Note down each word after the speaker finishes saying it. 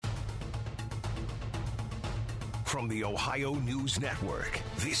From the Ohio News Network,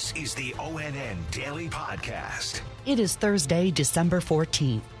 this is the ONN Daily Podcast. It is Thursday, December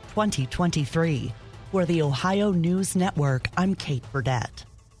 14th, 2023. For the Ohio News Network, I'm Kate Burdett.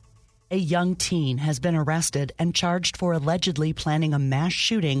 A young teen has been arrested and charged for allegedly planning a mass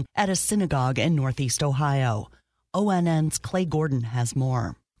shooting at a synagogue in Northeast Ohio. ONN's Clay Gordon has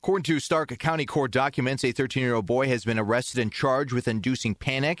more. According to Stark County Court documents, a 13-year-old boy has been arrested and charged with inducing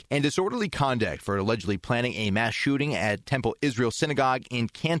panic and disorderly conduct for allegedly planning a mass shooting at Temple Israel Synagogue in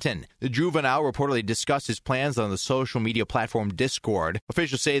Canton. The juvenile reportedly discussed his plans on the social media platform Discord.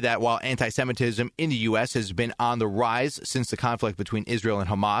 Officials say that while anti-Semitism in the U.S. has been on the rise since the conflict between Israel and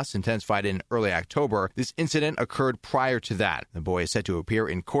Hamas intensified in early October, this incident occurred prior to that. The boy is set to appear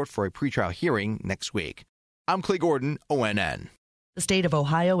in court for a pretrial hearing next week. I'm Clay Gordon, ONN. The state of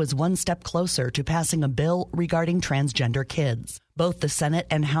Ohio is one step closer to passing a bill regarding transgender kids. Both the Senate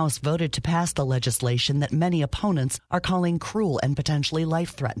and House voted to pass the legislation that many opponents are calling cruel and potentially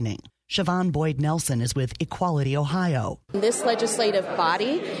life-threatening. Siobhan Boyd-Nelson is with Equality Ohio. This legislative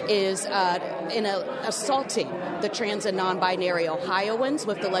body is assaulting the trans and non-binary Ohioans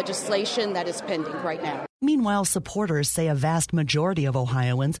with the legislation that is pending right now. Meanwhile, supporters say a vast majority of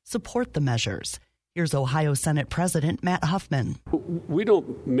Ohioans support the measures. Here's Ohio Senate President Matt Huffman. We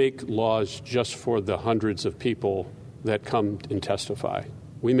don't make laws just for the hundreds of people that come and testify.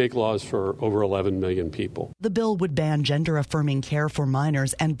 We make laws for over 11 million people. The bill would ban gender-affirming care for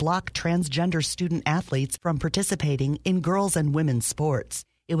minors and block transgender student athletes from participating in girls' and women's sports.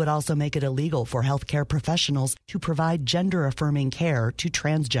 It would also make it illegal for healthcare professionals to provide gender-affirming care to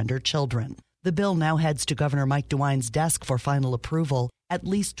transgender children. The bill now heads to Governor Mike DeWine's desk for final approval. At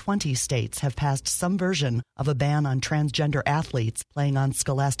least 20 states have passed some version of a ban on transgender athletes playing on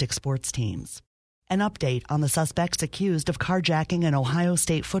scholastic sports teams. An update on the suspects accused of carjacking an Ohio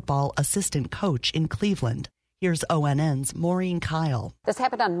State football assistant coach in Cleveland. Here's ONN's Maureen Kyle. This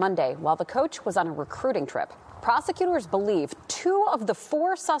happened on Monday while the coach was on a recruiting trip. Prosecutors believe 2 of the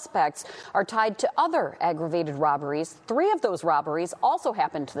 4 suspects are tied to other aggravated robberies. 3 of those robberies also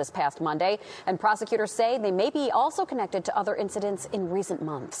happened this past Monday, and prosecutors say they may be also connected to other incidents in recent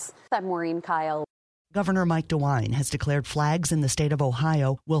months. I'm Maureen Kyle. Governor Mike DeWine has declared flags in the state of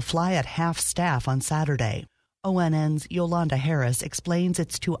Ohio will fly at half staff on Saturday. ONN's Yolanda Harris explains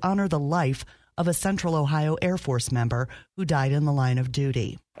it's to honor the life of a Central Ohio Air Force member who died in the line of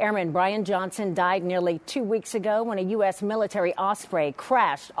duty. Airman Brian Johnson died nearly 2 weeks ago when a U.S. military Osprey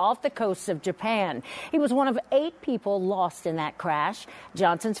crashed off the coast of Japan. He was one of 8 people lost in that crash.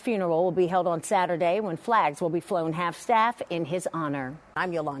 Johnson's funeral will be held on Saturday when flags will be flown half-staff in his honor.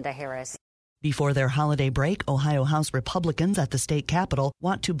 I'm Yolanda Harris. Before their holiday break, Ohio House Republicans at the state capitol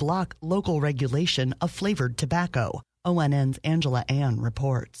want to block local regulation of flavored tobacco. ONN's Angela Ann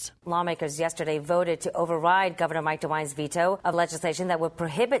reports. Lawmakers yesterday voted to override Governor Mike DeWine's veto of legislation that would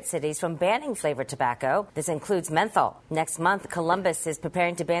prohibit cities from banning flavored tobacco. This includes menthol. Next month, Columbus is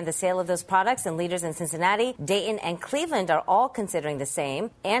preparing to ban the sale of those products, and leaders in Cincinnati, Dayton, and Cleveland are all considering the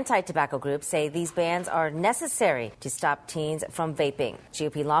same. Anti-tobacco groups say these bans are necessary to stop teens from vaping.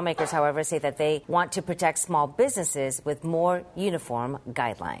 GOP lawmakers, however, say that they want to protect small businesses with more uniform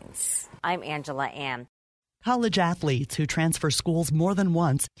guidelines. I'm Angela Ann. College athletes who transfer schools more than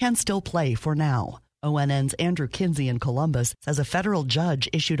once can still play for now. ONN's Andrew Kinsey in Columbus says a federal judge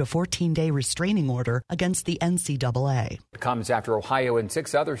issued a 14-day restraining order against the NCAA. It comes after Ohio and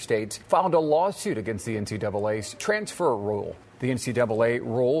 6 other states filed a lawsuit against the NCAA's transfer rule. The NCAA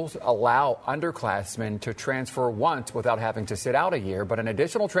rules allow underclassmen to transfer once without having to sit out a year, but an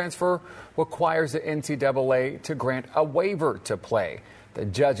additional transfer requires the NCAA to grant a waiver to play. The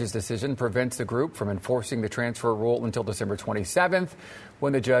judge's decision prevents the group from enforcing the transfer rule until December 27th,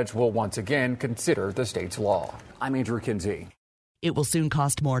 when the judge will once again consider the state's law. I'm Andrew Kinsey. It will soon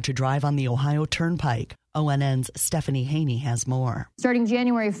cost more to drive on the Ohio Turnpike. ONN's Stephanie Haney has more. Starting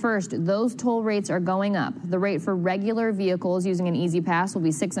January 1st, those toll rates are going up. The rate for regular vehicles using an Easy Pass will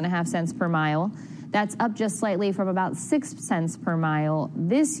be 6.5 cents per mile. That's up just slightly from about 6 cents per mile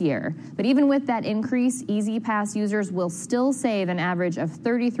this year. But even with that increase, Easy Pass users will still save an average of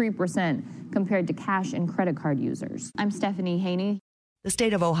 33% compared to cash and credit card users. I'm Stephanie Haney. The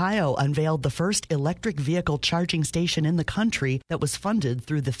state of Ohio unveiled the first electric vehicle charging station in the country that was funded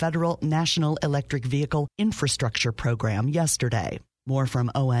through the federal National Electric Vehicle Infrastructure Program yesterday. More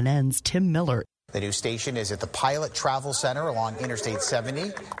from ONN's Tim Miller. The new station is at the Pilot Travel Center along Interstate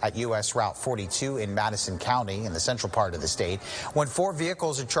 70 at U.S. Route 42 in Madison County in the central part of the state. When 4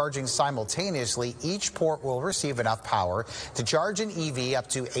 vehicles are charging simultaneously, each port will receive enough power to charge an EV up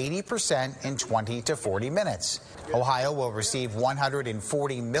to 80% in 20 to 40 minutes. Ohio will receive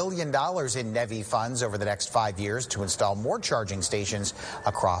 $140 million in NEVI funds over the next 5 years to install more charging stations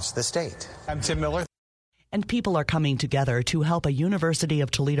across the state. I'm Tim Miller. And people are coming together to help a University of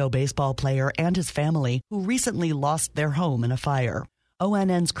Toledo baseball player and his family who recently lost their home in a fire.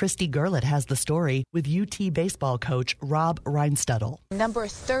 ONN's Christy Gerlett has the story with UT baseball coach Rob Reinstuttle. Number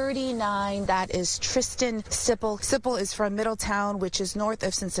 39, that is Tristan Sipple. Sipple is from Middletown, which is north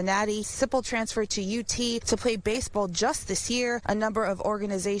of Cincinnati. Sipple transferred to UT to play baseball just this year. A number of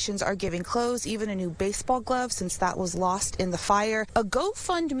organizations are giving clothes, even a new baseball glove since that was lost in the fire. A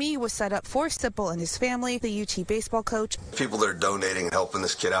GoFundMe was set up for Sipple and his family. The UT baseball coach. People that are donating and helping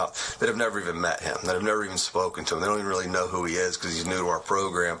this kid out that have never even met him, that have never even spoken to him. They don't even really know who he is because he's new to our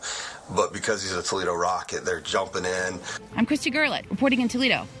program, but because he's a Toledo Rocket, they're jumping in. I'm Christy Gerlett, reporting in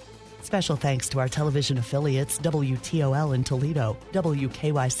Toledo. Special thanks to our television affiliates WTOL in Toledo,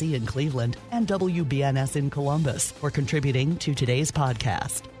 WKYC in Cleveland, and WBNS in Columbus for contributing to today's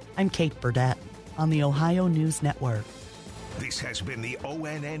podcast. I'm Kate Burdett on the Ohio News Network. This has been the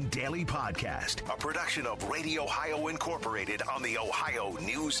ONN Daily Podcast, a production of Radio Ohio Incorporated on the Ohio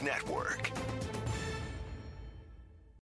News Network.